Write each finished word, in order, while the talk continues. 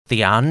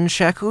The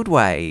Unshackled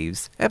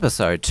Waves,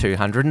 episode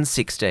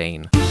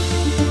 216.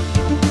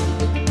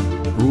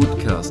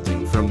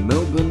 Broadcasting from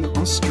Melbourne,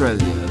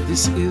 Australia,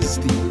 this is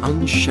The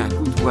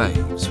Unshackled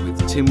Waves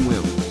with Tim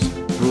Wills,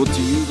 brought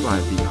to you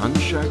by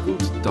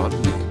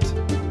theunshackled.net.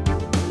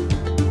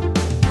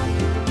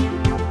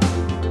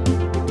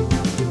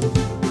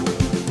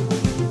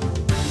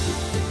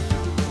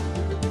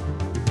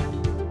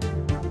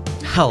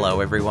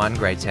 Hello everyone,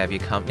 great to have your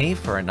company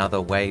for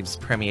another Waves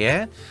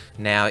premiere.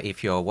 Now,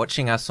 if you're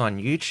watching us on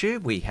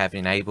YouTube, we have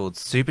enabled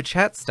Super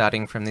Chat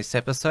starting from this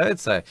episode,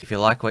 so if you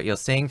like what you're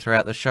seeing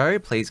throughout the show,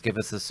 please give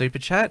us a Super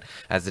Chat,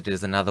 as it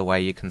is another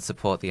way you can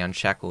support The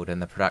Unshackled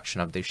and the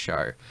production of this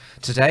show.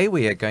 Today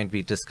we are going to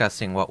be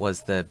discussing what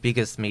was the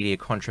biggest media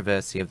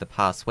controversy of the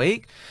past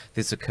week.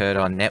 This occurred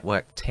on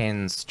Network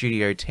 10's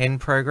Studio 10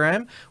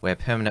 program, where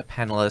permanent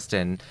panelist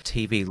and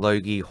TV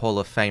Logie Hall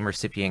of Fame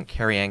recipient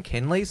Kerry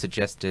Anne-Kennerley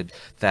suggested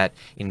that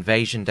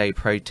Invasion Day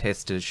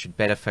protesters should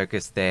better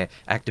focus their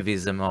activism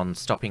on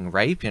stopping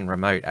rape in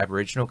remote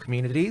Aboriginal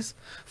communities.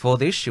 For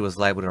this, she was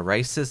labelled a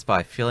racist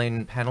by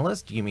fill-in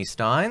panelist Yumi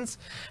Stynes,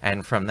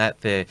 and from that,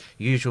 the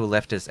usual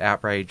leftist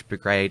outrage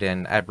brigade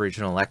and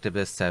Aboriginal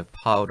activists have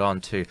piled on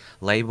to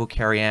label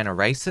Kerri-Anne a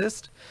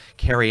racist.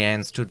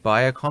 Kerri-Anne stood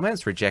by her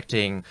comments,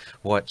 rejecting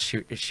what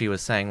she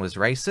was saying was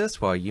racist,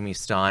 while Yumi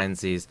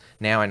Stynes is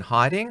now in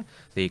hiding.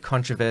 The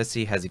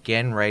controversy has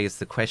again raised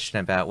the question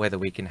about whether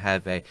we can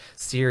have a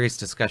serious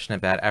discussion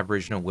about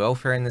Aboriginal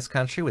welfare in this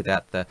country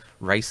without the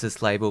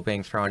racist label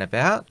being thrown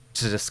about.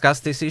 To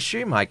discuss this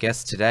issue, my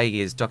guest today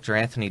is Dr.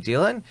 Anthony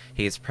Dillon.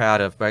 He is proud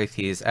of both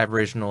his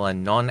Aboriginal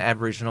and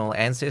non-Aboriginal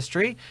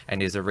ancestry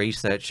and is a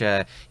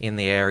researcher in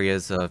the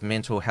areas of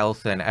mental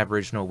health and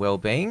Aboriginal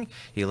well-being.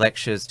 He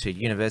lectures to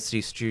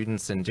university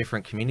students and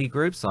different community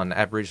groups on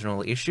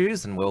Aboriginal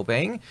issues and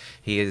well-being.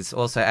 He is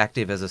also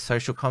active as a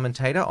social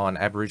commentator on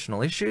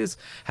Aboriginal issues,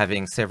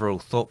 having several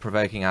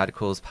thought-provoking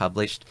articles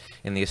published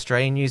in the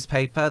Australian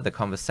newspaper, The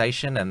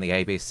Conversation, and the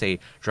ABC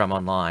Drum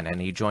Online. And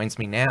he joins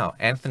me now.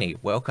 Anthony,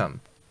 welcome.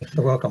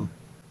 You're welcome.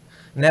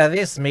 Now,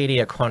 this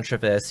media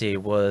controversy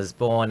was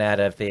born out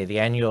of the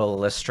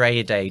annual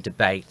Australia Day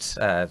debate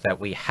that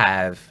we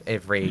have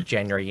every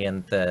January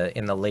in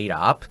the lead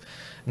up.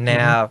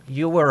 Now,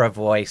 you were a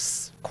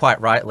voice,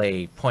 quite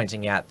rightly,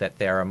 pointing out that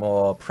there are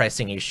more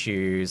pressing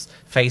issues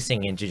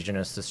facing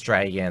Indigenous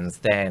Australians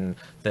than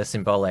the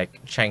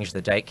symbolic Change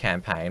the Date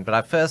campaign. But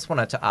I first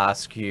wanted to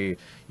ask you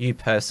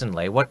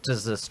personally, what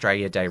does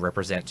Australia Day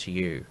represent to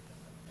you?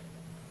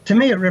 To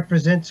me, it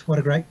represents what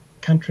a great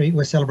country,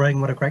 we're celebrating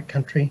what a great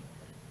country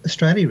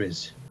Australia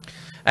is.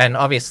 And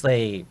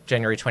obviously,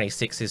 January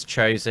 26th is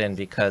chosen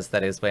because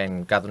that is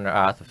when Governor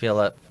Arthur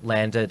Phillip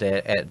landed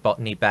at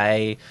Botany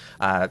Bay.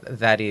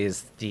 That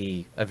is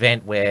the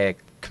event we're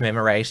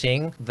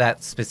commemorating.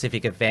 That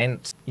specific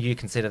event, you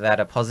consider that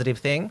a positive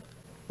thing?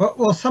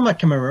 Well, some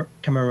are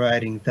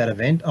commemorating that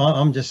event.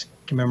 I'm just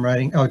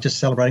just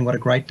celebrating what a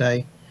great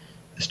day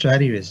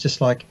Australia is.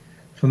 Just like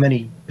for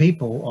many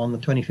people on the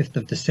 25th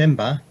of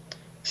December,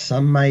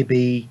 some may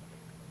be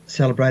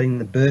celebrating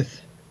the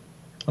birth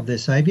of their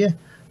saviour.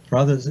 For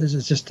others,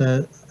 it's just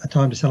a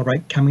time to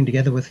celebrate coming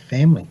together with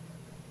family.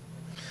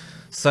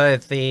 So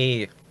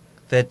the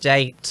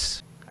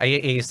date, are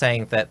you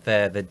saying that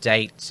the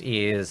date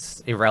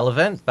is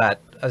irrelevant,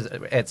 but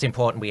it's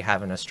important we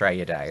have an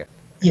Australia Day?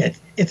 Yeah,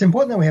 it's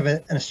important that we have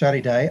an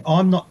Australia Day.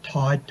 I'm not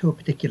tied to a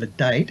particular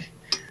date.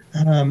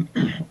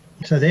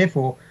 So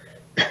therefore,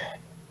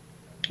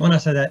 when I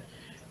say that,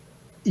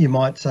 you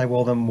might say,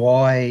 well, then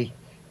why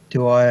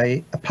do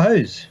I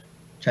oppose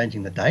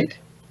changing the date?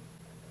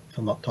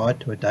 I'm not tied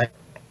to a date.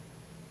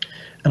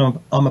 And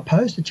I'm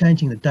opposed to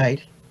changing the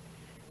date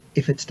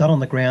if it's done on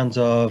the grounds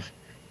of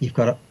you've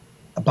got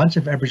a bunch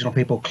of Aboriginal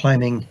people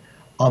claiming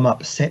I'm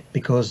upset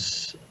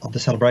because of the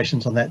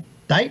celebrations on that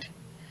date,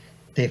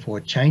 therefore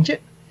change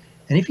it.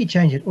 And if you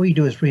change it, all you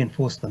do is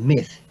reinforce the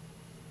myth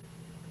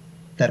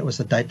that it was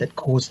the date that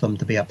caused them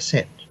to be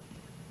upset,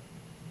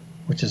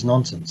 which is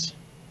nonsense.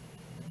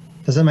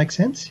 Does that make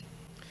sense?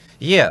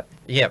 Yeah,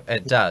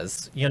 it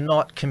does. You're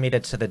not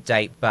committed to the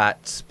date,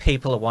 but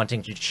people are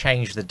wanting to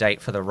change the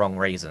date for the wrong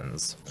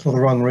reasons. For the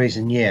wrong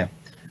reason, yeah.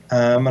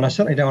 And I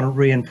certainly don't want to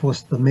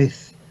reinforce the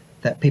myth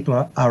that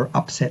people are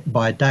upset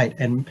by a date.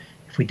 And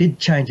if we did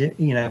change it,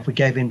 if we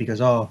gave in because,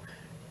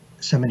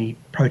 so many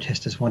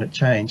protesters want it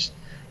changed,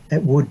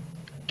 it would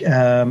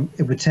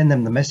send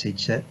them the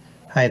message that,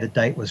 hey, the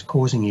date was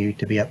causing you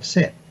to be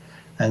upset.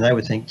 And they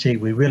would think, gee,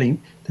 the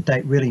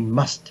date really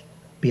must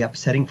be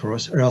upsetting for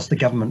us, or else the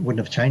government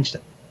wouldn't have changed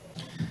it.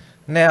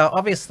 Now,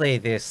 obviously,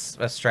 this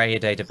Australia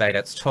Day debate,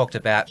 it's talked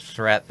about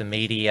throughout the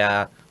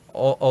media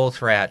all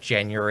throughout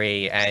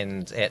January,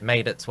 and it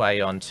made its way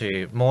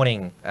onto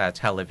morning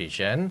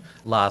television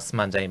last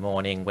Monday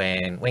morning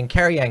when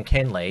Kerry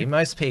Anne-Kennerley,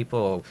 most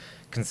people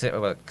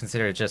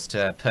consider just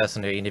a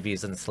person who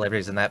interviews and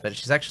celebrities and that, but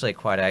she's actually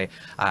quite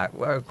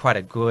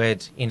a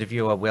good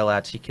interviewer,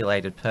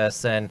 well-articulated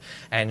person,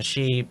 and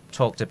she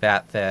talked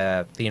about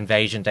the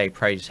Invasion Day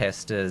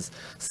protesters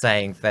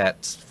saying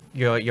that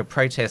you're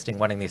protesting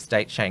wanting this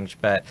date change,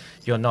 but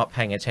you're not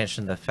paying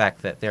attention to the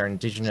fact that there are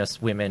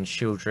Indigenous women,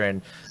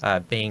 children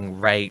being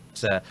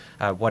raped.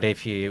 What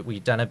have we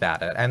done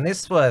about it? And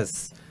this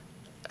was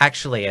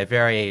actually a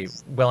very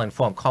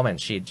well-informed comment.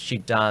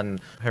 She'd done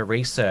her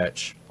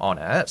research on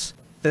it.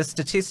 The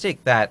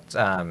statistic that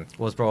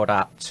was brought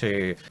up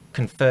to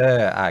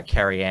confer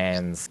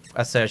Kerri-Anne's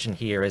assertion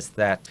here is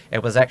that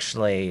it was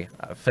actually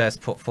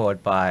first put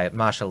forward by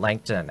Marsha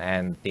Langton,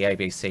 and the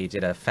ABC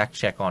did a fact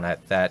check on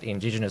it, that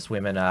Indigenous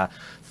women are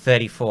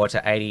 34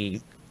 to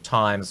 80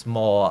 times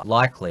more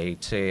likely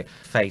to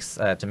face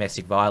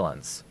domestic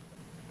violence.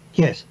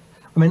 Yes.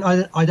 I mean,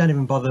 I don't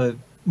even bother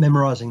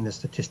memorising the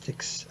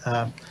statistics.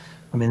 I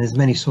mean, there's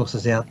many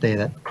sources out there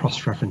that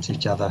cross-reference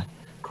each other,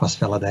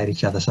 cross-validate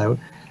each other. So,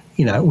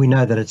 you know, we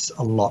know that it's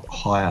a lot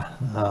higher.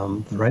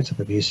 The rates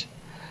of abuse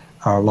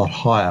are a lot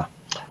higher.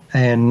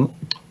 And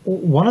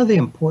one of the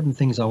important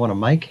things I want to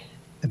make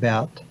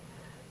about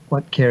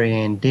what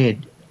Kerri-Anne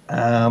did,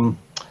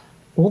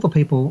 all the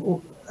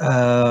people,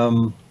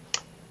 you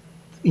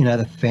know,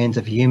 the fans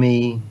of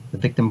Yumi, the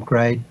victim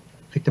brigade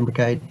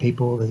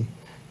people, the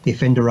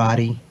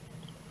offenderati,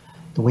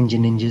 the Whinger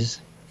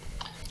Ninjas,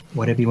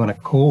 whatever you want to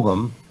call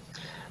them,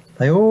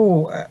 they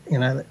all, you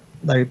know,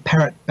 they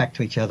parrot back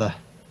to each other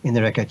in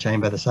their echo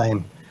chamber the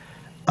same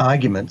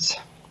arguments.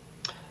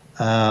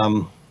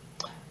 And,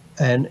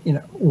 you know,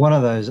 one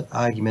of those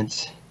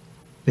arguments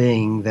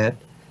being that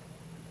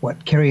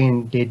what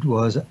Kerri-Anne did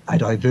was a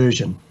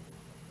diversion.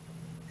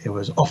 It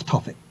was off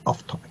topic.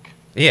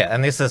 Yeah,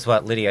 and this is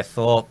what Lydia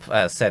Thorpe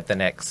said the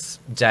next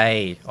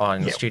day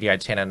on Studio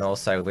 10 and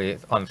also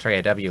on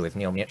 3AW with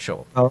Neil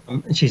Mitchell.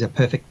 She's a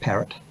perfect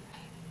parrot.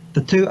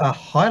 The two are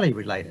highly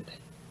related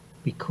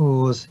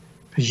because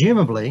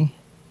presumably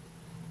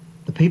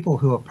the people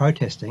who are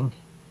protesting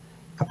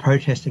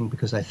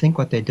because they think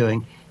what they're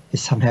doing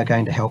is somehow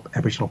going to help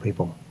Aboriginal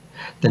people.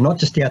 They're not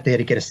just out there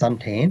to get a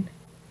suntan.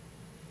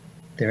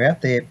 They're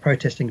out there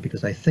protesting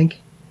because they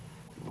think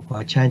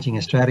by changing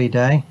Australia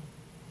Day,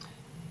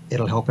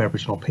 it'll help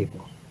Aboriginal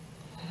people.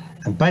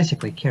 And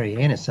basically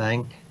Kerri-Anne is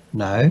saying,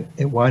 no,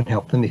 it won't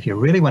help them. If you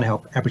really want to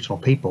help Aboriginal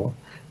people,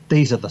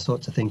 these are the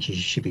sorts of things you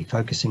should be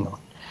focusing on.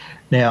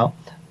 Now,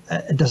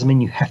 it doesn't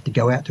mean you have to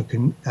go out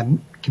to a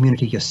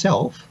community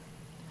yourself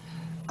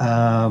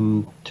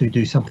to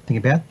do something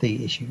about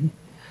the issue.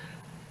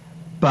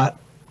 But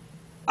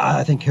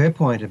I think her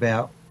point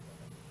about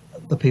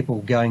the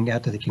people going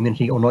out to the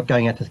community or not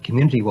going out to the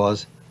community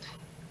was,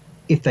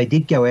 if they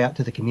did go out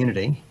to the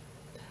community,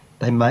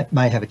 they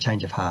may have a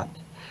change of heart.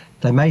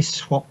 They may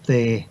swap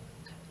their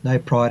No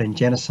Pride in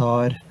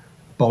Genocide,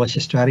 Abolish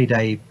Australia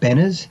Day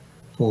banners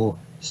for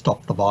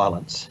Stop the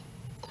Violence.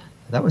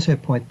 That was her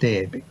point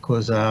there,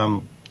 because,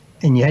 and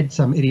you had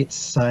some idiots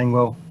saying,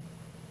 well,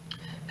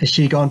 has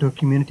she gone to a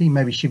community?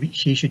 Maybe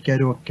she should go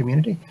to a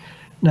community.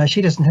 No,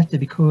 she doesn't have to,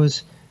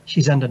 because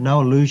she's under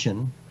no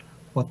illusion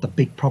what the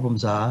big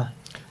problems are.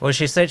 Well,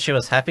 she said she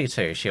was happy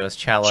to. She was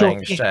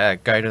challenged,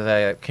 go to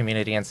the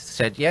community, and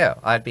said, yeah,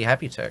 I'd be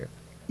happy to.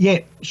 Yeah,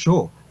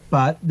 sure.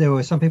 But there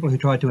were some people who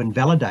tried to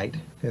invalidate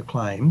her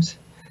claims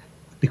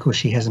because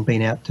she hasn't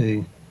been out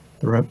to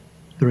the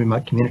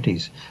remote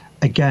communities.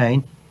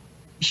 Again,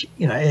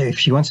 you know, if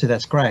she wants to,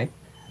 that's great,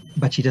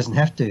 but she doesn't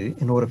have to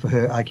in order for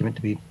her argument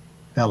to be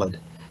valid.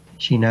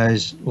 She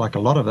knows, like a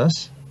lot of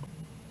us,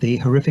 the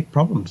horrific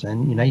problems,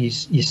 and you know, you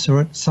saw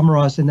it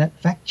summarised in that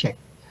fact check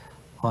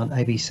on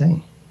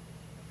ABC.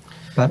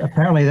 But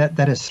apparently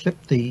that has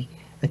slipped the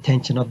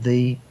attention of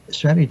the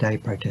Australia Day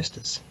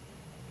protesters.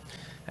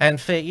 And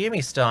for Yumi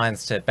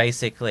Stynes to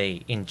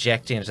basically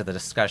inject into the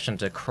discussion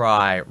to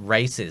cry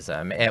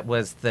racism, it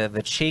was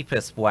the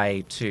cheapest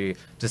way to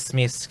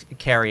dismiss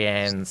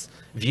Kerri-Anne's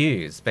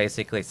views,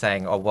 basically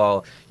saying, oh,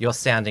 well, you're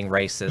sounding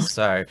racist,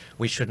 so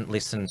we shouldn't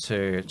listen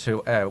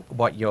to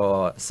what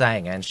you're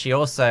saying. And she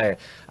also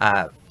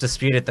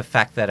disputed the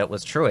fact that it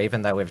was true,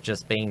 even though we've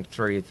just been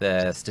through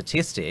the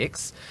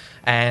statistics.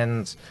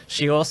 And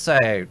she also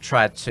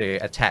tried to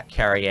attack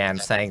Kerri-Anne,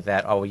 saying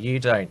that, oh, you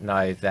don't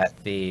know that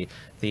the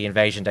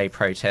Invasion Day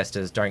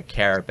protesters don't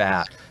care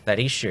about that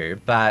issue.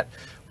 But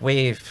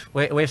we've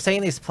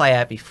seen this play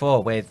out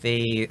before, where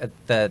the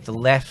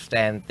left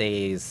and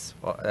these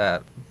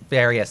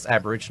various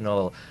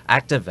Aboriginal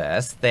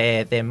activists,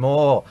 they're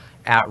more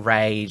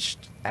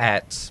outraged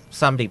at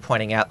somebody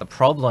pointing out the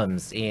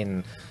problems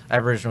in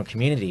Aboriginal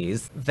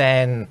communities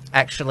than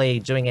actually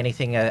doing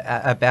anything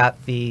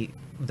about the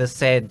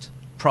said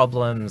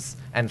problems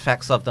and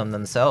facts of them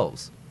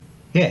themselves.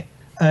 Yeah,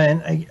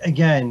 and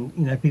again,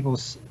 you know, people,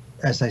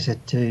 as they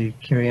said to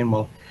Kerri-Anne,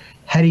 well,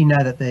 how do you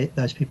know that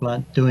those people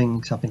aren't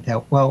doing something to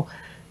help? Well,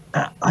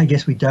 I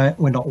guess we're not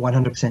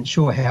 100%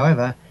 sure.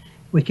 However,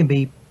 we can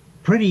be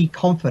pretty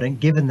confident,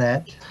 given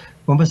that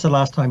when was the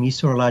last time you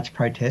saw a large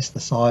protest the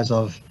size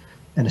of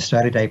an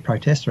Australia Day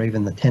protest, or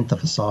even the 10th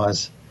of the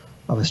size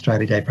of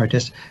Australia Day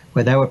protest,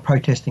 where they were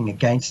protesting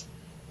against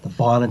the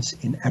violence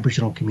in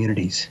Aboriginal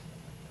communities?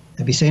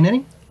 Have you seen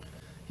any?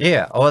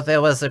 Yeah, or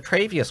there was a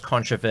previous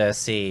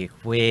controversy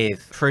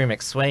with Prue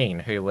McSween,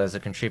 who was a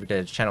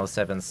contributor to Channel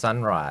 7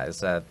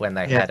 Sunrise, when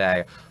they had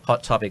a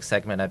hot topic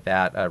segment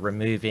about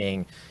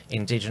removing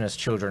Indigenous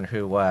children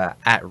who were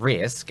at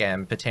risk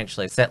and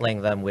potentially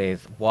settling them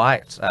with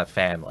white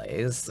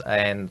families.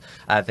 And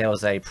there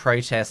was a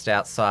protest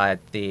outside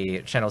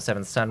the Channel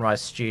 7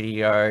 Sunrise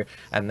studio,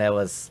 and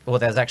there's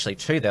actually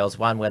two. There was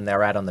one when they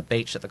were out on the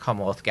beach at the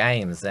Commonwealth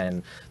Games,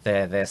 and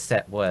their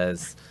set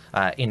was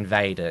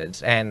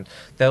invaded. And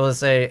there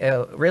was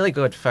a really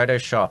good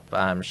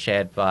Photoshop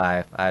shared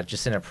by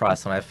Jacinta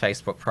Price on her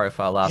Facebook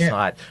profile last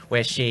night,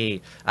 where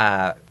she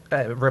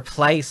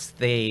replaced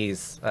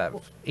these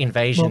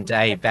Invasion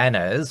Day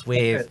banners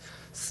with...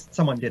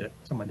 Someone did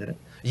it.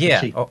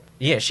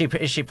 Yeah, she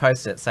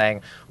posted it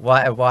saying,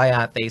 why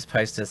aren't these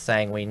posters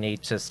saying we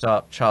need to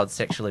stop child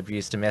sexual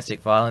abuse,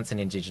 domestic violence in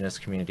Indigenous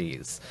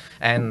communities?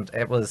 And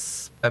it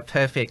was a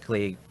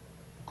perfectly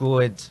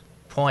good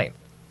point.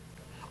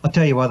 I'll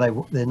tell you why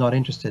they're not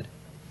interested.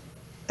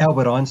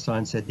 Albert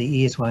Einstein said the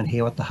ears won't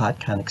hear what the heart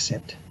can't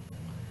accept.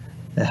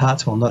 Their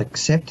hearts will not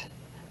accept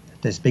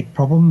that there's big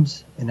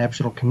problems in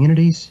Aboriginal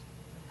communities,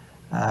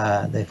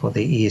 therefore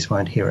the ears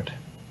won't hear it.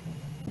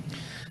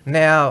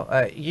 Now,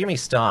 Yumi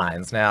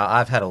Stynes, now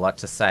I've had a lot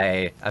to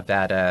say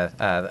about her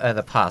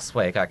the past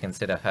week. I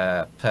consider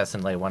her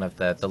personally one of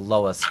the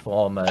lowest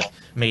form of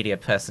media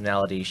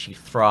personality. She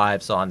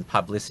thrives on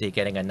publicity,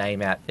 getting her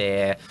name out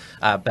there,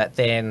 but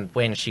then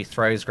when she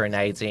throws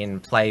grenades in,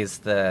 plays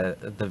the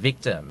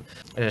victim.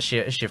 She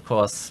of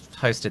course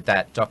hosted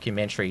that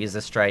documentary, Is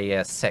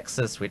Australia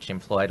Sexist?, which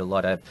employed a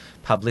lot of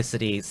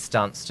publicity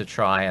stunts to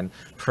try and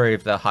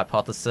prove the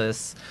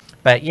hypothesis.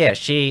 But yeah,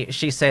 she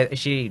said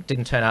she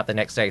didn't turn up the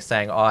next day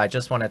saying, "Oh, I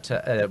just want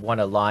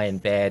to lie in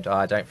bed. Oh,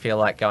 I don't feel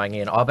like going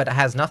in." Oh, but it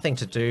has nothing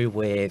to do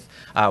with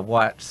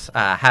what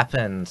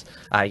happened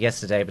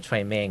yesterday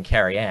between me and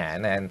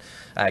Kerri-Anne. And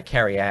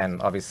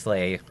Kerri-Anne,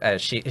 obviously,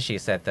 she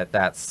said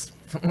that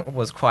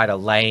was quite a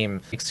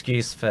lame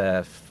excuse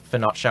for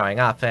not showing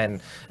up.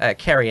 And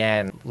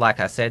Kerri-Anne, like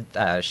I said,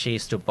 she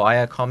stood by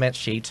her comments.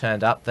 She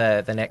turned up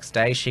the next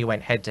day. She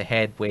went head to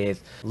head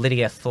with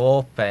Lydia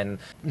Thorpe. And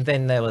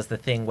then there was the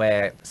thing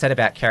where said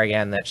about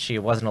Kerri-Anne that she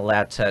wasn't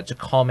allowed to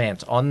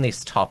comment on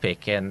this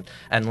topic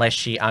unless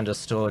she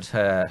understood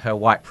her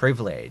white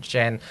privilege.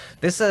 And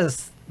this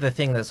is the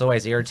thing that's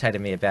always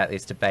irritated me about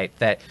this debate,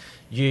 that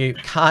you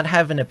can't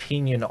have an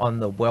opinion on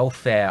the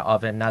welfare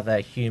of another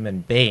human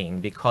being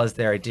because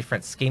they're a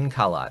different skin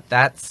color.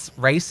 That's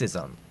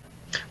racism.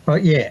 Well,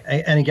 yeah,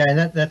 and again,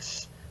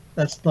 that's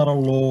not a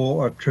law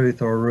or a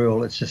truth or a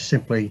rule. It's just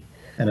simply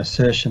an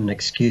assertion, an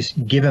excuse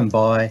given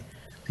by,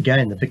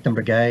 again, the victim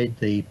brigade,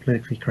 the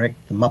politically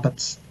correct, the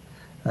Muppets,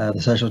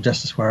 the social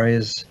justice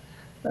warriors,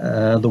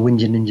 the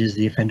Whinge Ninjas,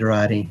 the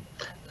Offenderati.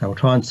 They will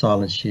try and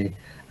silence you.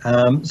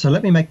 So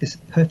let me make this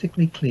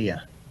perfectly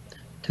clear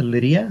to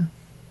Lydia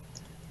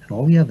and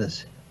all the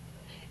others.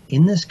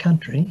 In this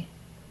country,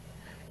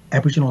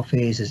 Aboriginal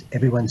affairs is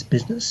everyone's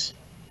business,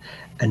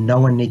 and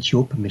no one needs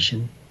your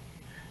permission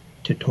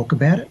to talk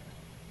about it,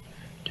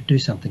 to do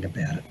something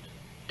about it,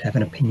 to have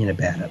an opinion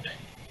about it.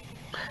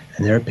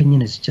 And their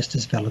opinion is just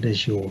as valid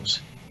as yours.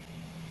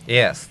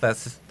 Yes,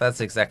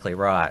 that's exactly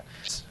right.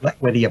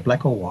 Whether you're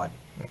black or white.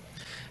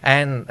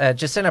 And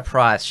Jacinta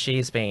Price,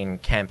 she's been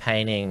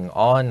campaigning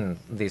on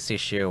this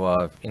issue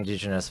of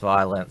Indigenous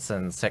violence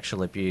and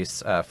sexual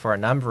abuse for a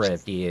number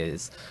of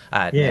years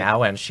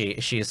now, and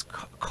she's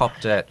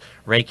copped it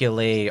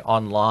regularly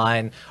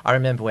online. I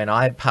remember when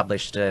I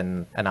published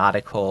an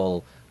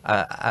article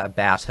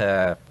about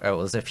her, it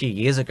was a few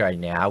years ago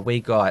now, we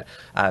got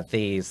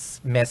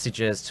these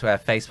messages to our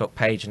Facebook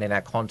page and in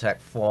our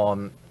contact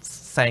form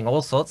saying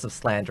all sorts of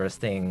slanderous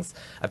things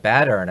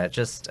about her, and it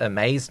just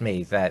amazed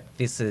me that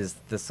this is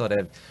the sort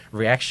of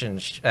reaction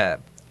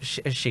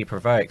she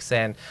provokes.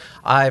 And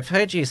I've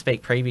heard you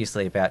speak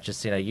previously about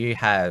Jacinta. You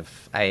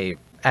have a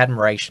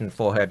admiration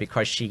for her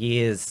because she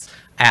is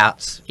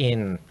out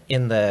in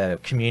the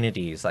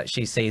communities. Like,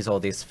 she sees all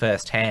this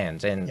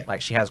firsthand, and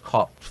like, she has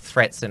copped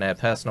threats in her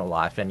personal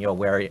life, and you're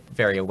very,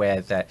 very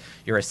aware that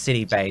you're a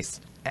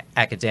city-based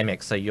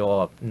academic, so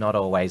you're not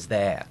always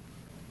there.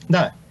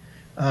 No.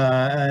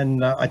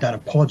 And I don't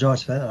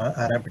apologise for that.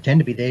 I don't pretend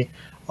to be there.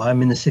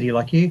 I'm in the city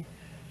like you,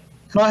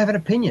 and I have an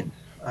opinion.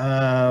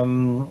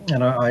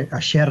 And I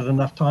shout it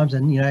enough times,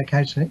 and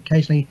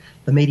occasionally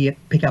the media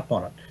pick up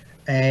on it.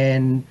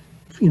 And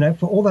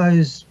for all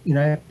those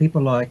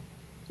people like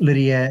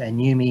Lydia and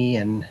Yumi,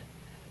 and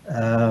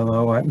I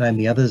won't name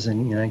the others,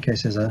 and in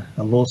case there's a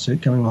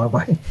lawsuit coming my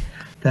way,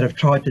 that have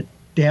tried to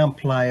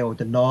downplay or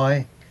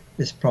deny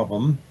this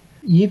problem,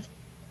 you've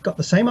got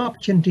the same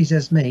opportunities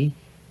as me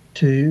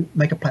to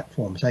make a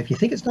platform. So if you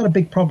think it's not a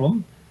big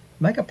problem,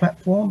 make a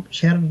platform,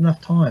 shout it enough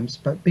times,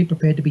 but be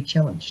prepared to be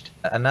challenged.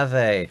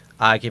 Another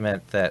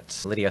argument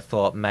that Lydia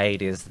Thorpe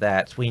made is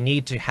that we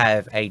need to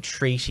have a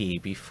treaty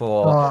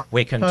before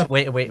we can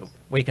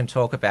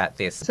talk about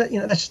this. So,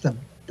 that's the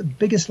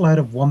biggest load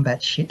of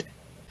wombat shit.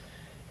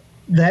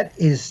 That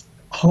is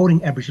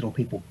holding Aboriginal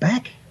people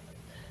back.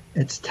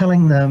 It's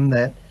telling them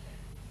that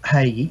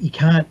hey, you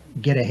can't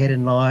get ahead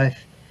in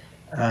life,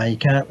 you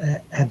can't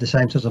have the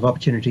same sorts of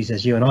opportunities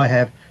as you and I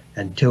have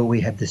until we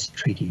have this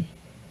treaty.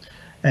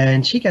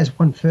 And she goes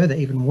one further,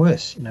 even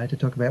worse, to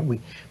talk about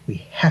we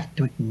have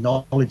to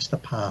acknowledge the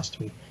past.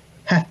 We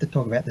have to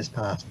talk about this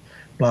past,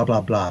 blah,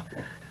 blah, blah.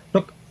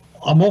 Look,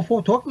 I'm all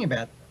for talking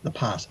about the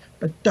past,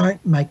 but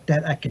don't make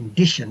that a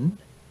condition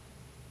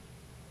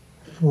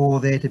for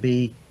there to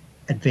be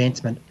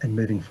advancement and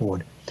moving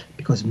forward,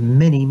 because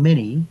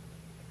many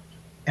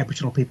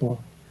Aboriginal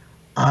people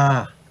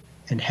are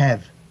and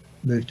have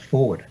moved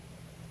forward.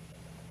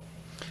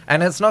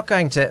 And it's not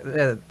going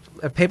to...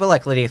 people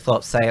like Lydia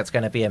Thorpe say it's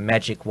going to be a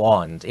magic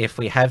wand. If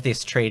we have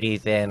this treaty,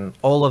 then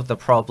all of the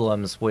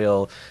problems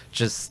will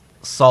just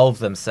solve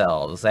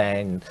themselves.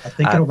 And I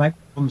think it'll make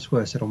problems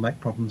worse. It'll make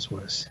problems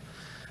worse.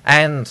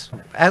 And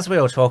as we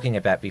were talking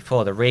about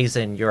before, the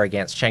reason you're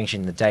against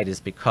changing the date is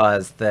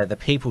because the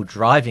people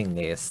driving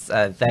this,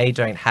 they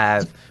don't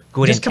have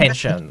good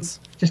intentions.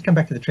 Just come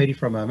back to the treaty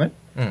for a moment.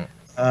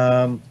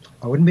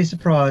 I wouldn't be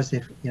surprised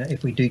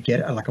if we do get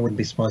it. Like, I wouldn't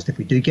be surprised if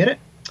we do get it.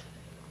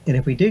 And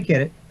if we do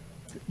get it,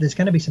 there's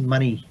going to be some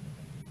money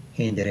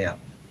handed out.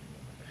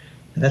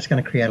 And that's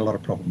going to create a lot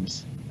of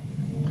problems.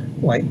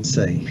 Wait and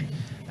see.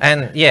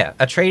 And yeah,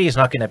 a treaty is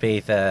not going to be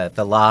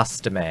the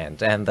last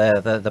demand. And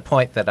the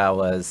point that I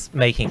was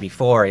making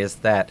before is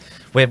that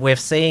we've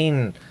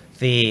seen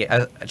the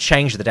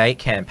change the date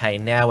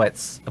campaign. Now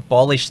it's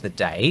abolish the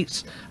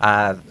date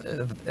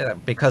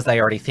because they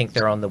already think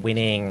they're on the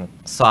winning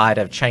side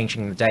of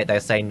changing the date. They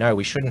say, no,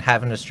 we shouldn't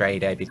have an Australia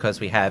Day because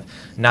we have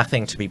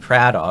nothing to be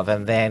proud of.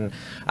 And then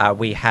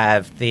we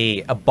have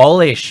the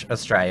abolish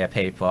Australia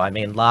people. I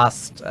mean,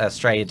 last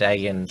Australia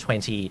Day in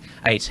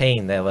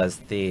 2018, there was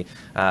the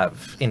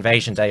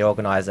Invasion Day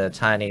organiser,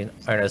 Tani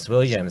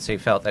Onus-Williams, who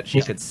felt that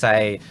she could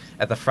say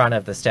at the front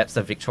of the steps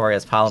of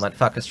Victoria's Parliament,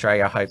 fuck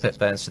Australia, I hope it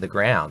burns to the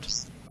ground.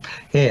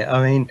 Yeah,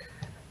 I mean,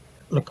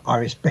 look, I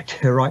respect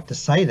her right to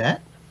say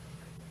that,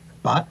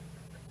 but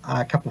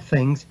a couple of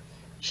things.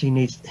 She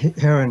needs,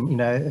 her and,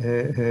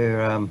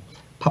 her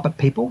puppet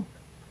people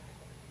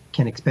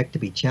can expect to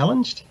be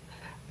challenged.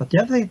 But the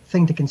other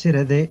thing to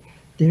consider, there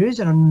is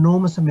an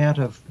enormous amount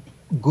of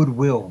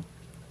goodwill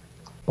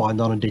by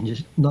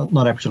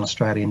non-Aboriginal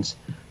Australians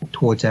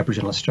towards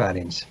Aboriginal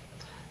Australians.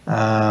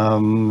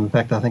 In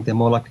fact, I think they're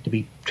more likely to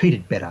be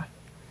treated better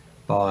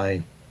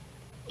by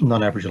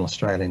non-Aboriginal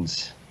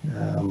Australians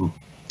than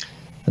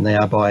they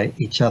are by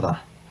each other.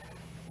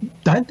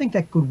 Don't think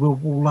that goodwill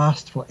will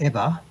last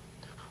forever,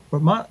 or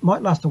it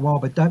might last a while,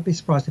 but don't be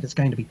surprised if it's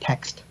going to be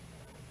taxed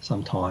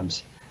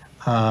sometimes.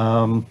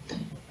 Many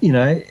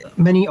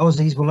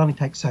Aussies will only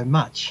take so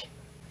much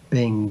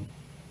being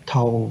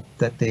told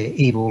that they're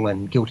evil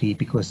and guilty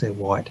because they're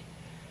white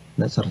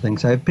and that sort of thing.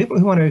 So people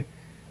who want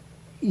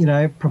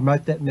to,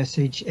 promote that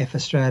message, F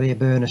Australia,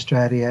 burn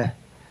Australia,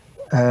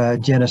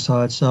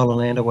 genocide, stolen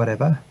land or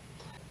whatever,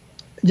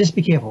 just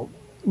be careful.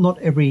 Not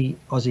every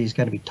Aussie is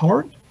going to be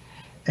tolerant,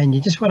 and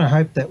you just want to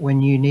hope that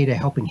when you need a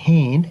helping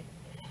hand,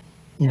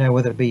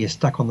 whether it be you're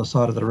stuck on the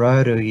side of the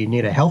road or you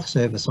need a health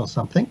service or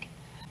something,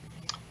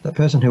 the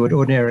person who would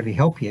ordinarily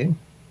help you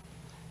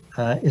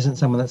isn't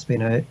someone that's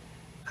been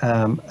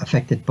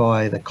affected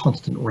by the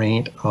constant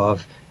rant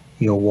of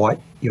you're white,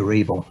 you're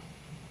evil.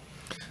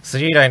 So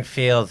you don't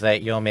feel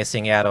that you're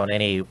missing out on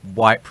any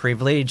white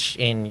privilege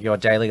in your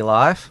daily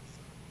life?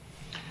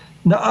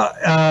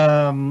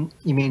 No,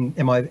 you mean,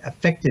 am I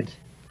affected?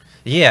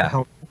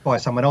 Yeah. By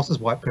someone else's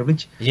white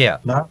privilege? Yeah.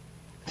 No.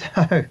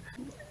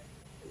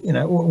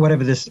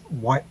 Whatever this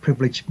white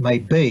privilege may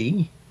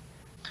be,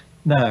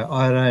 no,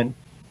 I don't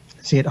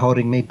see it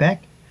holding me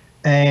back.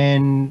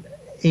 And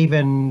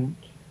even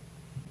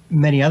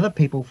many other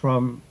people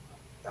from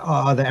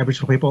either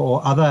Aboriginal people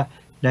or other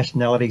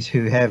nationalities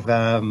who have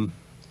a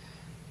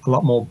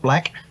lot more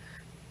black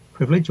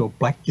privilege or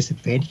black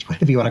disadvantage,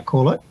 whatever you want to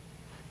call it,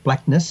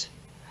 blackness,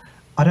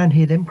 I don't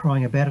hear them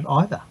crying about it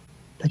either.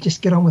 They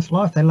just get on with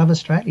life. They love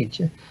Australia.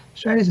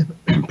 Australia's a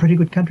pretty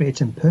good country.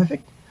 It's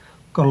imperfect,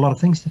 got a lot of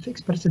things to fix,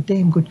 but it's a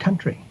damn good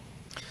country.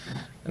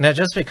 Now,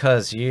 just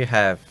because you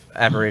have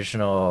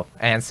Aboriginal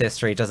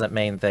ancestry doesn't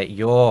mean that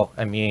you're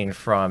immune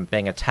from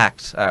being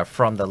attacked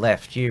from the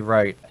left. You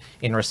wrote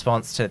in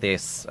response to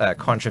this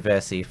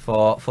controversy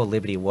for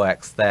Liberty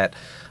Works that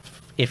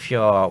if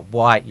you're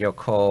white, you're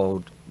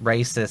called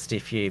racist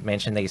if you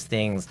mention these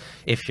things.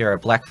 If you're a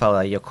black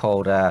fella, you're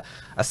called a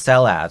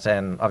sellout.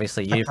 And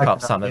obviously you've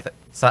got some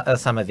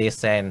of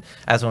this, and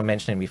as we were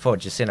mentioning before,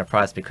 Jacinta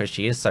Price, because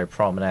she is so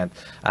prominent,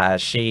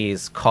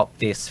 she's copped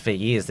this for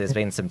years. There's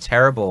been some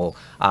terrible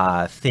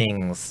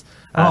things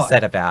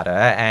said about her,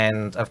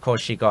 and of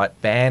course she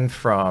got banned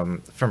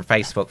from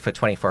Facebook for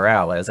 24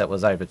 hours. It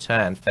was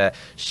overturned for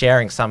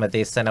sharing some of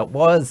this, and it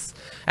was,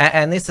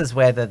 and this is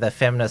where the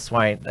feminists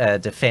won't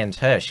defend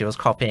her. She was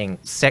copying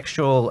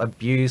sexual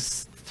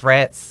abuse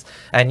threats,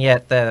 and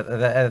yet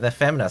the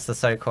feminists, the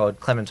so-called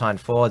Clementine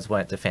Fords,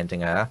 weren't defending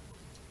her.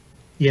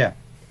 Yeah,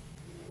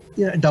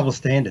 double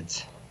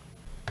standards.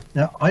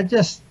 Now I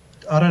don't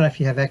know if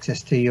you have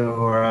access to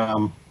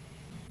your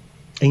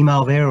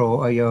email there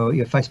or your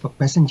Facebook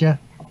Messenger.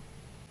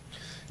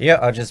 Yeah,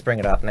 I'll just bring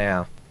it up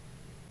now.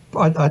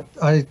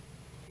 I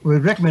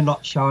would recommend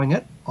not showing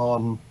it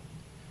on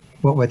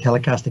what we're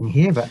telecasting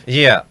here, but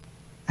Yeah.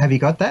 have you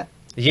got that?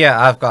 Yeah,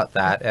 I've got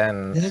that.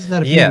 And Isn't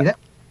that a yeah. beauty?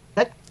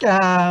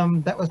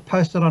 That was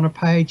posted on a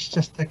page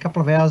just a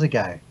couple of hours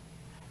ago,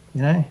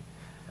 you know?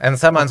 And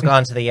someone's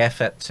gone to the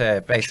effort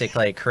to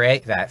basically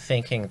create that,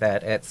 thinking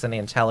that it's an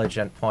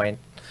intelligent point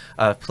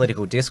of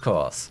political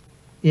discourse.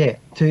 Yeah,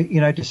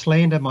 to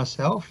slander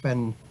myself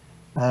and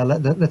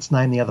let's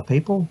name the other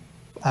people,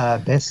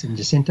 Bess and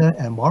Jacinta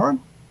and Warren.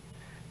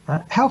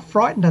 How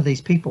frightened are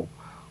these people?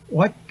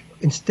 Why,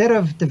 instead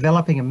of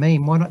developing a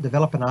meme, why not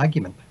develop an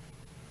argument?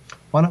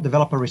 Why not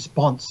develop a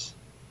response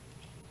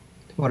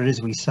to what it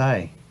is we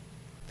say?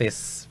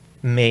 This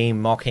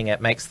meme mocking it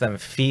makes them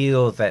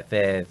feel that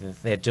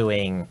they're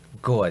doing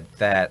good.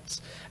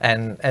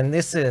 And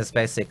this is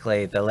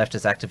basically the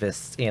leftist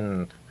activists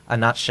in a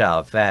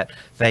nutshell, that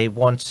they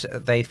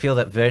feel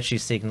that virtue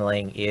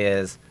signaling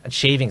is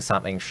achieving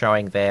something,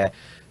 showing their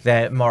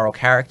moral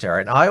character.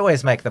 And I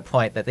always make the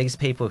point that these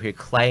people who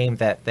claim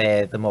that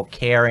they're the more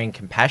caring,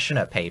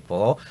 compassionate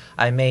people,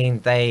 I mean,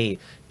 they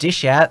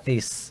dish out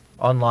this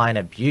online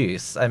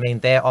abuse. I mean,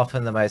 they're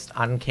often the most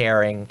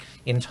uncaring,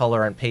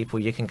 intolerant people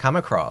you can come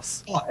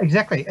across. Oh,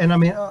 exactly. And I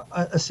mean,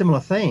 a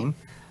similar theme,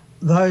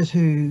 those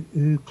who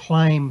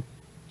claim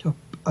to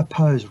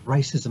oppose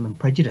racism and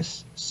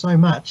prejudice so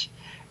much,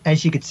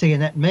 as you could see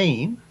in that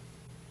meme,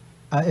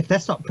 if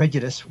that's not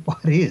prejudice,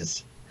 what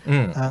is?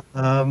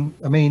 I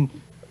mean,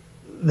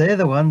 they're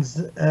the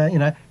ones,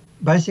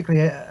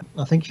 basically,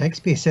 I think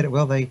Shakespeare said it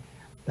well, they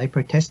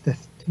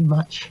protesteth too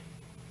much.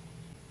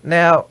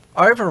 Now,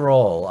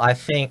 overall, I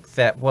think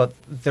that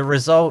the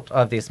result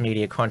of this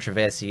media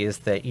controversy is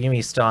that Yumi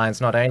Stynes,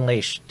 not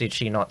only did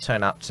she not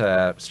turn up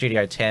to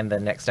Studio 10 the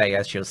next day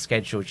as she was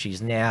scheduled,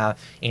 she's now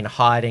in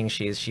hiding.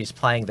 She's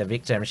playing the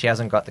victim. She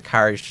hasn't got the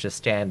courage to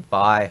stand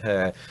by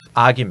her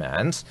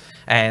argument.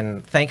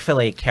 And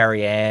thankfully,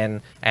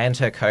 Kerri-Anne and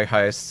her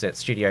co-hosts at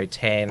Studio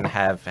 10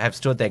 have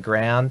stood their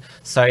ground.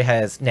 So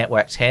has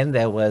Network 10.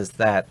 There was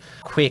that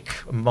quick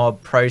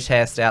mob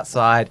protest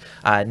outside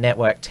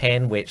Network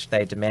 10, which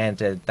they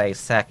demanded they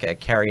sack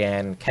Kerry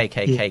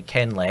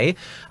Anne-Kennerley.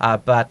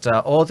 But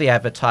all the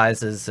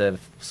advertisers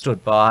have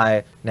stood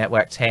by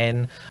Network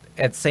 10.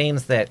 It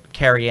seems that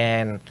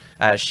Kerri-Anne,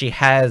 she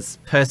has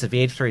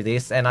persevered through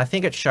this, and I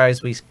think it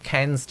shows we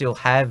can still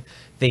have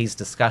these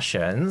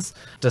discussions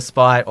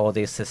despite all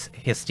this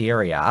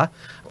hysteria.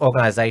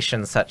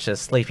 Organisations such as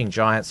Sleeping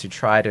Giants, who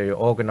try to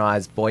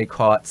organise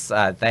boycotts,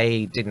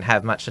 they didn't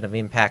have much of an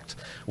impact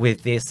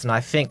with this, and I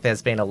think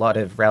there's been a lot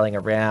of rallying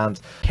around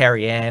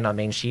Kerri-Anne. I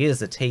mean, she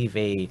is a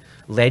TV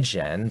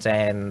legend,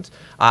 and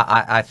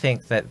I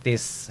think that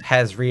this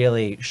has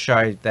really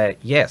showed that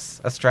yes,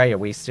 Australia,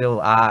 we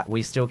still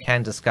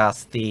can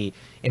discuss the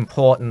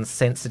important,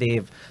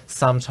 sensitive,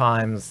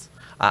 sometimes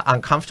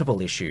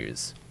uncomfortable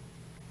issues.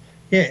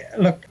 Yeah,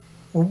 look,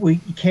 we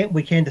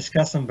can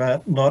discuss them,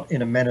 but not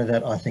in a manner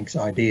that I think is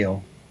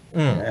ideal.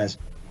 As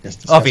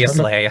just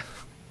obviously.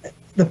 Look,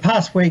 the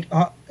past week,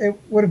 it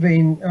would have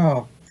been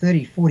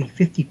 30, 40,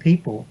 50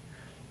 people.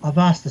 I've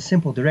asked a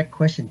simple, direct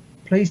question.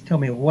 Please tell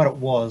me what it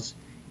was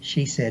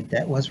she said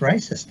that was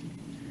racist.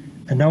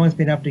 And no one's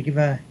been able to give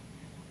a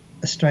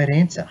straight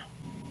answer.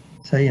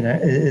 So,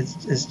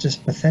 it's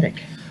just pathetic.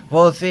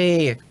 Well,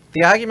 the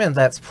argument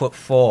that's put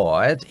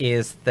forward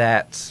is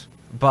that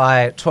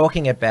by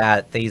talking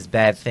about these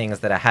bad things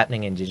that are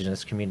happening in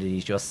Indigenous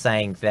communities, you're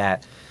saying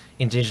that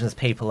Indigenous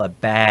people are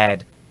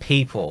bad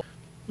people.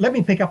 Let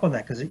me pick up on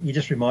that, because you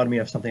just reminded me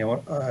of something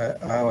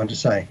I want to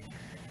say.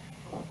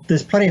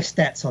 There's plenty of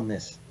stats on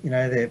this.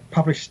 They're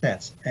published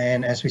stats.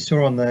 And as we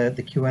saw on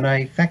the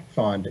Q&A fact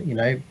find,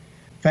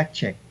 fact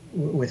check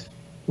with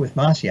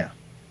Marcia,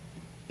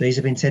 these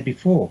have been said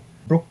before.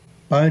 Brooke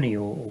Boney,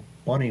 or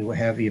Bonnie, or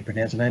however you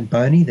pronounce her name,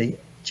 Boney, the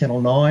Channel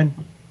 9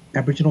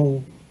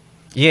 Aboriginal...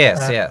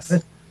 Yes.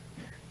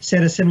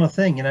 said a similar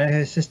thing.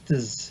 Her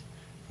sister's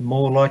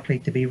more likely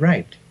to be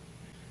raped.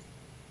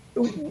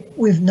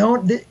 We've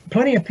known that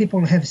plenty of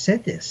people have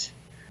said this.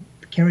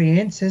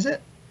 Kerri-Anne says it,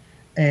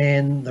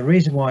 and the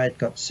reason why it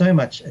got so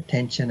much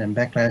attention and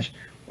backlash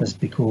was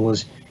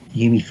because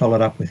Yumi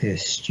followed up with her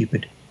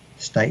stupid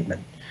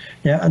statement.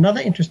 Now,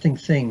 another interesting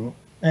thing,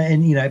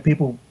 and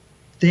people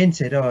then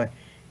said, "Oh,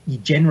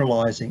 you're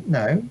generalising."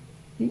 No,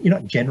 you're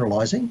not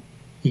generalising.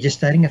 You're just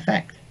stating a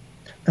fact.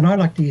 And I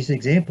like to use the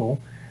example,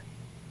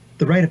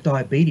 the rate of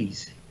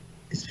diabetes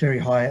is very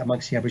high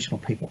amongst the Aboriginal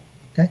people.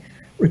 Okay,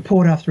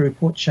 report after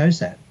report shows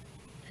that.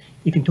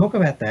 You can talk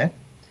about that,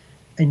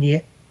 and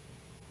yet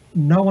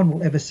no one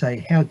will ever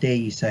say, "How dare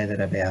you say that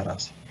about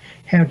us?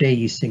 How dare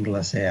you single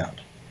us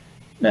out?"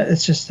 No,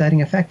 it's just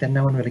stating a fact, and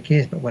no one really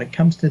cares. But when it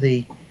comes to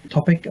the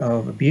topic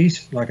of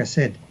abuse, like I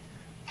said,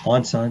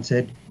 Einstein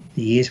said,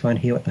 "The ears won't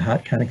hear what the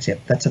heart can't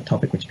accept." That's a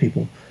topic which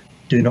people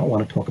do not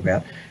want to talk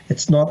about.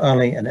 It's not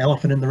only an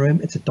elephant in the room,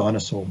 it's a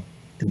dinosaur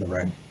in the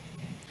room.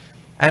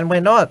 And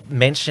we're not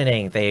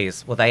mentioning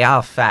these, well, they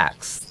are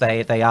facts.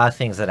 They are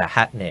things that are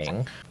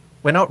happening.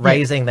 We're not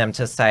raising them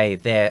to say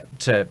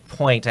to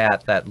point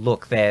out that,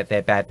 look, they're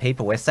bad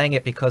people. We're saying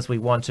it because we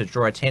want to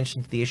draw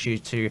attention to the issue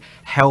to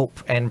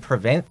help and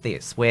prevent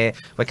this. We're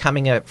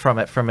coming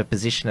from a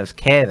position of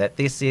care that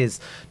this is,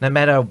 no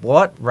matter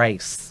what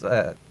race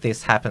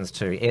this happens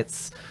to,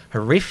 it's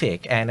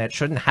horrific and it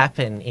shouldn't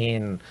happen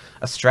in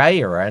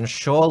Australia. And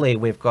surely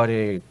we've got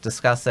to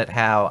discuss it,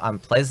 how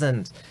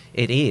unpleasant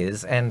it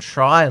is, and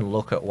try and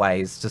look at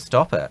ways to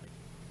stop it.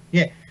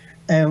 Yeah.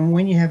 And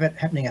when you have it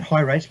happening at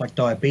high rates like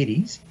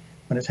diabetes,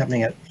 when it's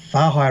happening at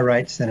far higher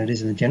rates than it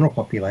is in the general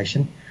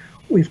population,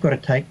 we've got to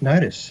take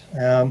notice.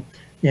 The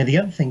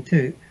other thing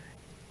too,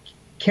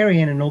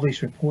 Kerri-Anne and all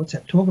these reports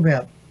that talk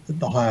about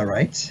the higher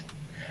rates,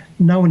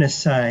 no one is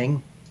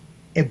saying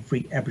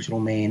every Aboriginal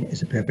man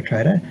is a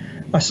perpetrator.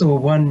 I saw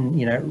one,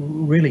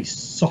 really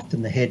soft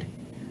in the head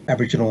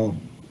Aboriginal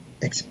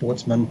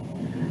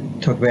ex-sportsman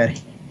talk about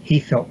he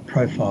felt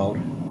profiled.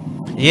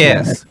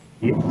 Yes.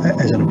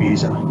 As an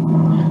abuser.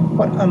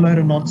 What a load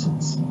of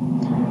nonsense.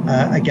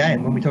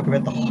 Again, when we talk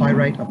about the high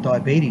rate of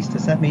diabetes,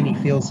 does that mean he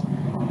feels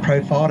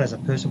profiled as a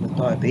person with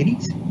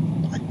diabetes?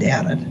 I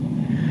doubt it.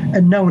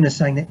 And no one is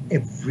saying that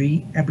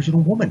every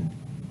Aboriginal woman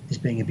is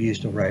being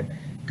abused or raped.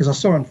 Because I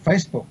saw on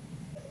Facebook,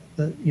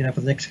 for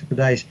the next couple of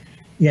days,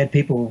 you had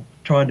people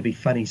trying to be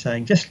funny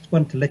saying, just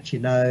wanted to let you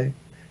know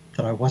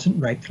that I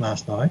wasn't raped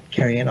last night.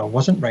 Kerri-Anne, I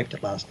wasn't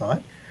raped last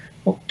night.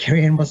 Well,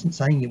 Kerri-Anne wasn't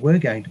saying you were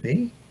going to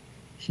be.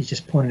 She's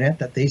just pointed out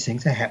that these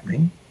things are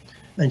happening.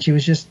 And she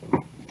was just,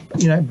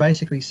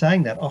 basically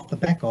saying that off the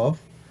back of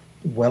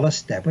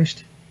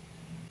well-established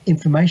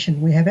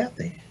information we have out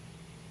there.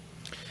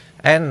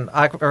 And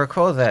I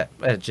recall that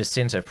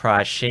Jacinta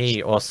Price,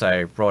 she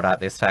also brought up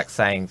this fact,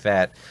 saying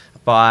that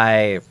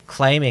by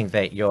claiming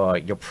that you're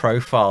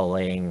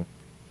profiling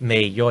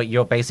me,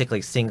 you're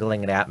basically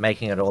singling it out,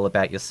 making it all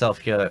about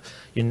yourself. You're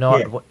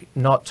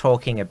not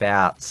talking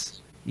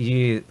about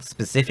you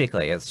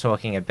specifically. It's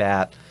talking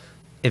about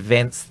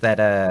events that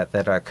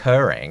are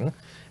occurring.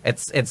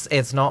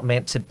 It's not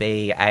meant to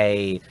be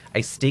a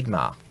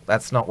stigma.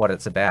 That's not what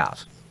it's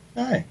about.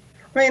 No, I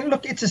mean,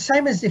 look, it's the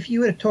same as if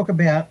you were to talk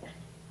about,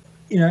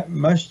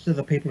 most of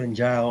the people in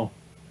jail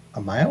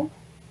are male,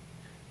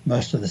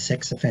 most of the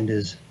sex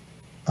offenders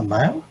are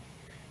male.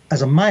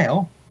 As a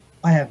male,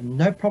 I have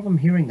no problem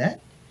hearing that.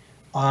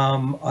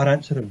 I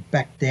don't sort of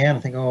back down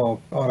and think,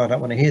 oh God, I don't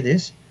want to hear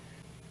this.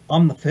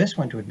 I'm the first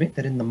one to admit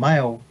that in the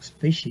male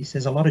species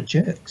there's a lot of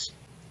jerks.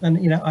 And,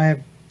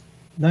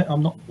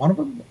 I'm not one of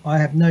them. I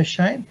have no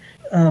shame.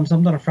 So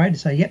I'm not afraid to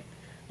say, yep,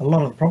 a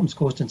lot of the problems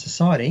caused in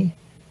society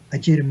are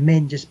due to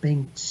men just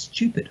being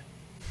stupid.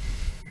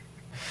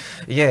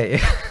 Yeah.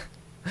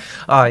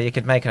 Oh, you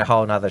could make a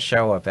whole nother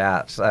show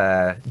about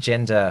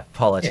gender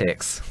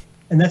politics. Yeah.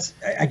 And that's,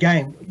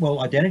 again,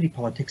 identity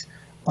politics.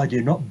 I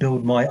do not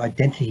build my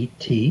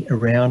identity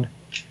around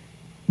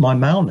my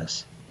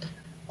maleness.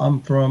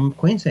 I'm from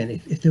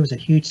Queensland. If there was a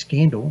huge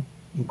scandal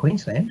in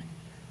Queensland,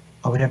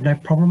 I would have no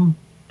problem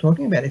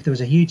talking about it. If there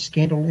was a huge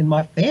scandal in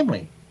my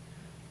family,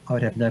 I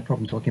would have no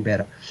problem talking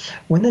about it.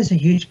 When there's a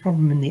huge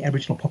problem in the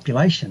Aboriginal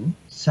population,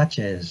 such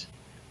as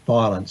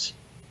violence,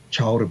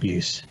 child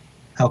abuse,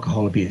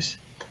 alcohol abuse,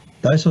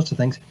 those sorts of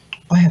things,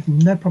 I have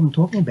no problem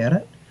talking about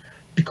it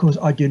because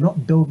I do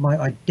not build my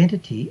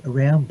identity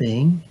around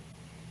being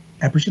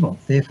Aboriginal.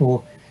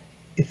 Therefore,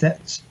 if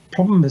that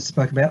problem is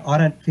spoken about, I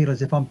don't feel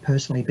as if I'm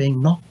personally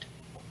being knocked.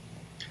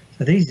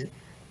 So these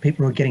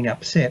people who are getting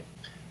upset,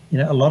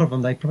 a lot of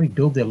them, they probably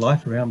build their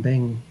life around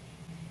being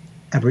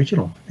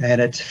Aboriginal. And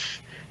it's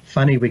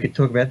funny, we could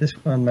talk about this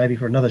one maybe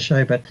for another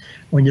show, but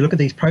when you look at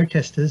these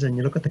protesters and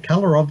you look at the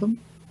colour of them,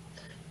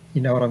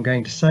 you know what I'm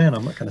going to say, and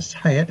I'm not going to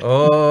say it.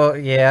 Oh,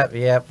 yeah,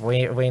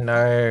 we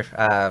know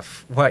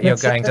what you're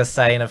going to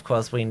say, and of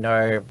course we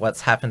know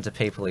what's happened to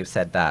people who've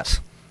said that.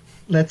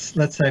 Let's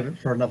save it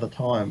for another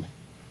time.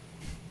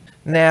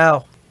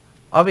 Now,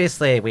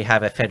 obviously, we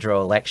have a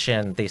federal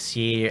election this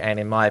year, and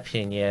in my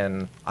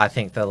opinion, I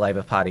think the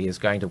Labor Party is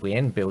going to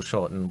win. Bill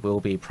Shorten will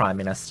be Prime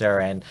Minister,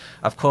 and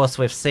of course,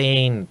 we've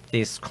seen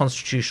this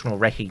constitutional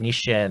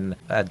recognition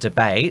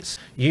debate.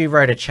 You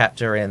wrote a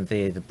chapter in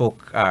the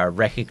book,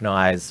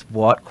 Recognise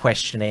What?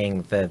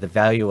 Questioning the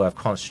value of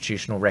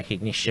constitutional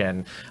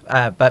recognition,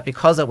 but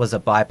because it was a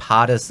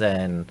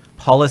bipartisan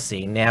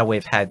policy, now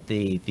we've had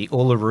the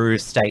Uluru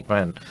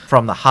Statement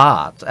from the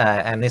Heart,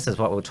 and this is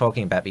what we were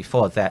talking about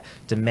before, that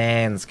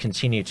demands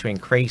continue to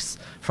increase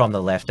from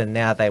the left, and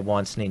now they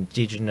want an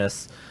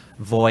Indigenous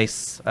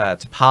voice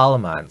to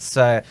Parliament.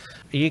 So are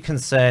you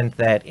concerned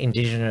that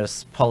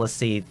Indigenous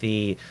policy,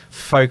 the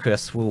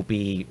focus will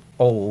be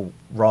all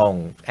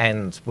wrong,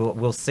 and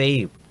we'll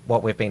see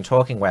what we've been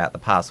talking about the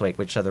past week,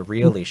 which are the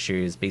real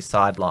issues, be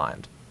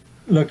sidelined?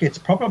 Look, it's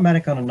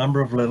problematic on a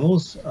number of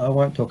levels. I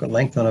won't talk at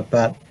length on it,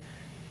 but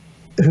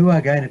who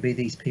are going to be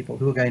these people?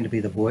 Who are going to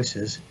be the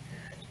voices?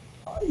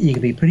 You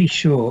can be pretty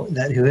sure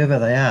that whoever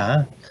they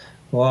are,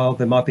 while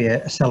there might be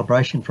a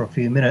celebration for a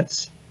few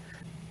minutes,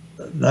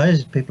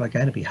 those people are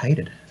going to be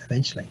hated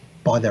eventually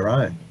by their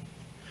own.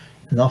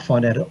 And they'll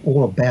find out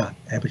all about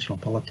Aboriginal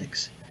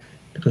politics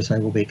because they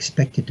will be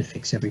expected to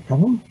fix every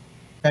problem.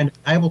 going to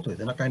be able to.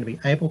 They're not going to be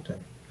able to.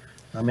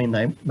 I mean,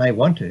 they may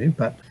want to,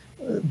 but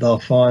they'll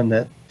find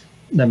that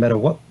no matter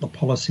what the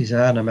policies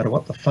are, no matter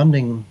what the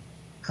funding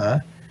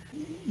are,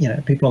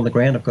 people on the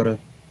ground have got to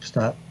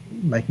start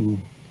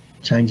making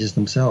changes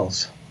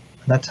themselves.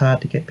 And that's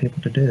hard to get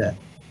people to do that.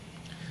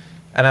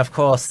 And of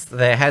course,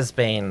 there has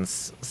been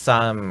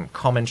some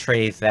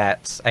commentary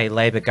that a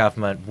Labor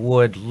government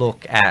would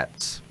look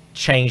at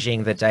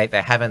changing the date.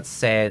 They haven't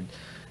said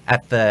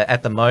at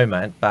the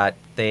moment, but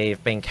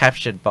they've been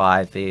captured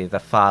by the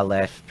far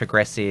left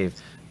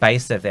progressive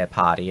base of their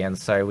party, and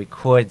so we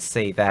could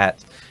see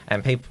that.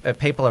 And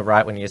people are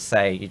right when you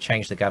say you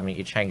change the government,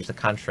 you change the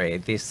country.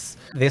 This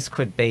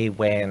could be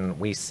when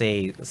we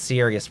see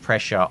serious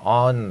pressure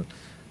on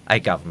a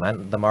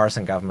government. The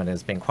Morrison government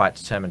has been quite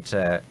determined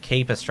to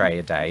keep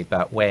Australia Day,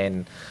 but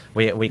when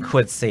we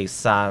could see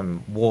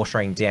some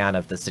watering down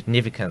of the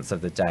significance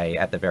of the day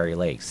at the very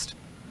least.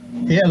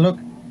 Yeah, look,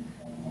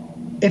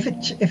 if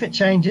it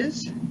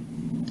changes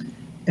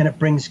and it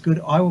brings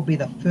good, I will be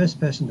the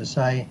first person to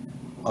say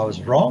I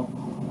was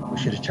wrong. We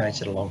should have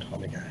changed it a long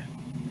time ago.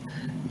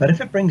 But if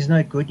it brings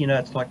no good,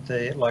 it's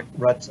like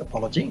Rudd's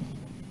apology,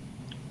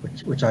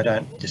 which I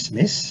don't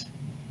dismiss.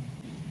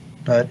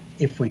 But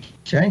if we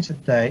change the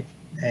date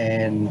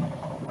and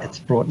it's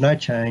brought no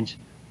change,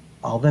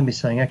 I'll then be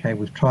saying, okay,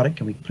 we've tried it.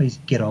 Can we please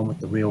get on with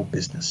the real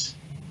business?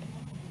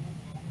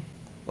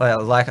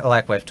 Well,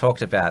 like we've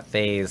talked about,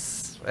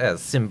 these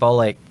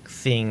symbolic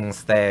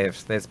things.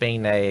 There's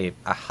been a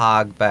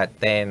hug, but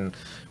then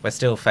we're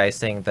still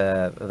facing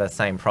the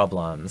same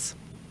problems.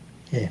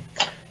 Yeah.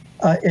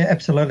 Yeah,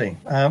 absolutely.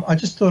 I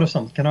just thought of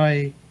something. Can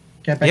I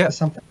go back to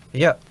something?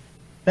 Yeah.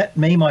 That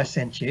meme I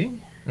sent you,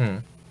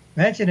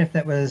 imagine if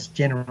that was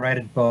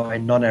generated by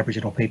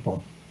non-Aboriginal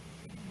people.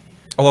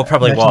 Oh, well,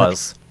 probably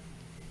was.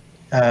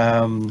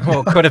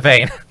 Well, could have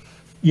been.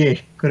 Yeah,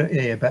 could have,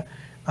 yeah, but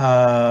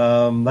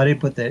they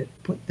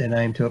didn't put their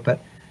name to it.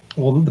 But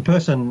the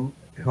person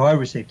who I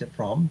received it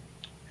from,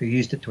 who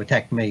used it to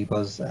attack me,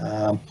 was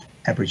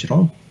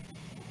Aboriginal.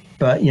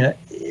 But,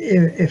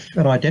 if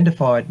an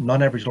identified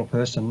non-Aboriginal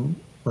person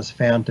was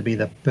found to be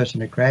the person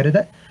who created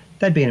it,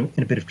 they'd be in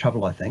a bit of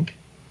trouble, I think,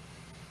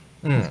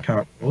 with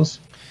current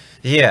rules.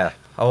 Yeah.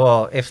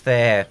 Well, if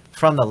they're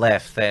from the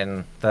left,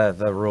 then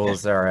the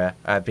rules are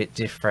a bit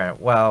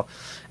different. Well,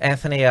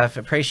 Anthony, I've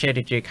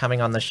appreciated you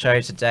coming on the show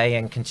today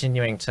and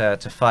continuing to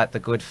fight the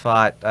good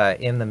fight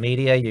in the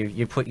media.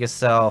 You put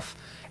yourself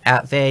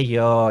out there.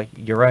 You're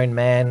your own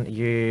man.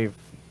 You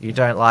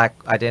don't like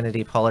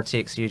identity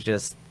politics. You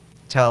just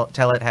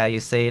tell it how you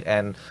see it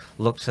and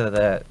look to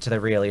the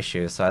real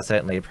issues. So I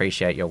certainly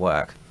appreciate your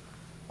work.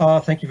 Oh,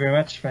 thank you very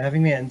much for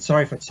having me, and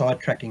sorry for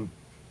sidetracking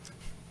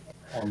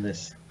on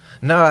this.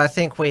 No, I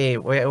think we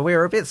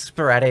were a bit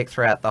sporadic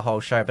throughout the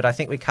whole show, but I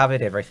think we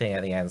covered everything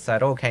at the end, so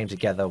it all came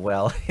together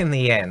well in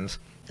the end.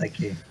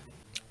 Thank you.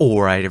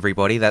 All right,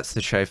 everybody, that's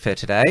the show for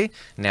today.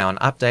 Now, an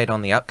update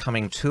on the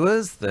upcoming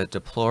tours. The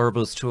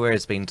Deplorables tour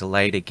has been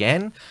delayed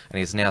again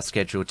and is now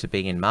scheduled to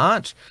be in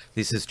March.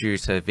 This is due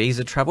to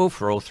visa trouble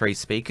for all three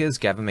speakers,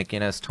 Gavin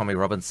McInnes, Tommy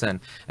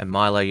Robinson and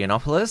Milo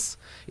Yiannopoulos.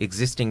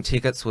 Existing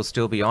tickets will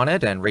still be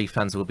honoured and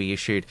refunds will be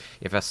issued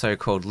if a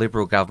so-called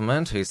Liberal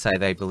government, who say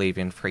they believe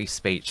in free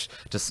speech,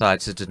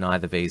 decides to deny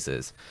the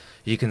visas.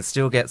 You can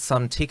still get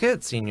some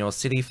tickets in your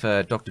city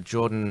for Dr.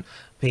 Jordan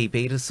P.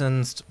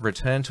 Peterson's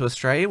return to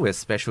Australia with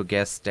special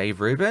guest Dave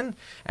Rubin.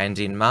 And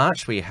in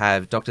March, we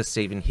have Dr.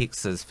 Stephen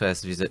Hicks's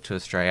first visit to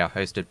Australia,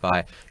 hosted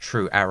by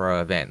True Arrow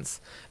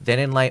Events. Then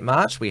in late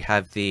March, we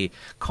have the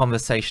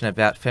Conversation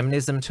About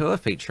Feminism tour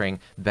featuring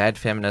bad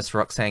feminist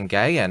Roxanne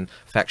Gay and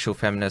factual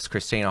feminist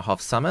Christina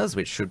Hoff Summers,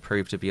 which should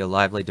prove to be a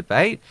lively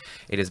debate.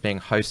 It is being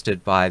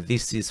hosted by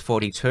This Is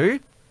 42.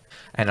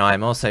 And I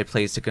am also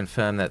pleased to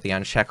confirm that the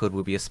Unshackled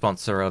will be a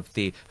sponsor of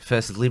the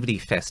first Liberty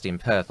Fest in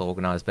Perth,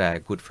 organised by our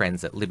good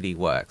friends at Liberty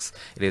Works.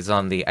 It is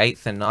on the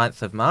 8th and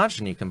 9th of March,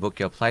 and you can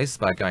book your place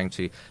by going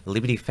to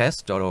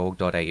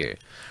libertyfest.org.au.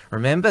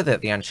 Remember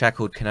that the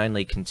Unshackled can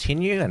only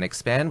continue and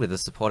expand with the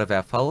support of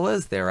our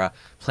followers. There are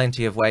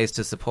plenty of ways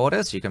to support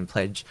us. You can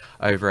pledge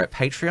over at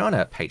Patreon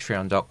at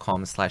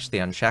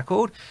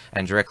patreon.com/theunshackled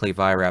and directly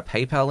via our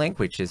PayPal link,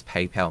 which is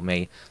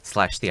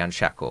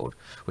paypal.me/theunshackled.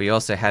 We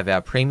also have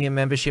our premium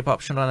membership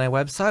option on our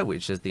website,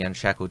 which is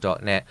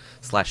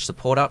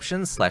theunshackled.net/support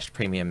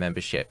options/premium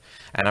membership.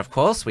 And of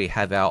course, we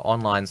have our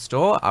online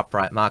store,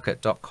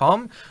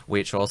 uprightmarket.com,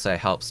 which also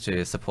helps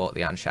to support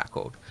the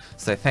Unshackled.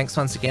 So thanks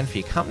once again for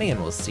your company,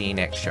 and we'll see you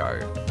next show.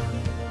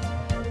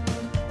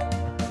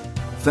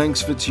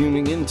 Thanks for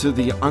tuning in to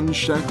the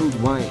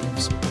Unshackled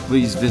Waves.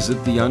 Please visit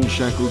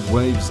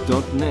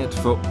theunshackledwaves.net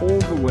for all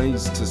the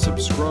ways to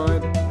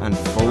subscribe and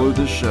follow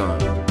the show.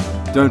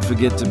 Don't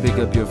forget to pick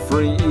up your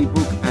free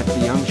ebook at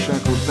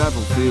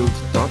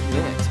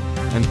theunshackledbattlefield.net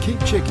and keep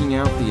checking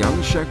out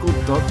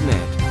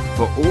theunshackled.net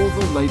for all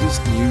the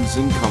latest news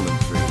and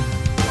commentary.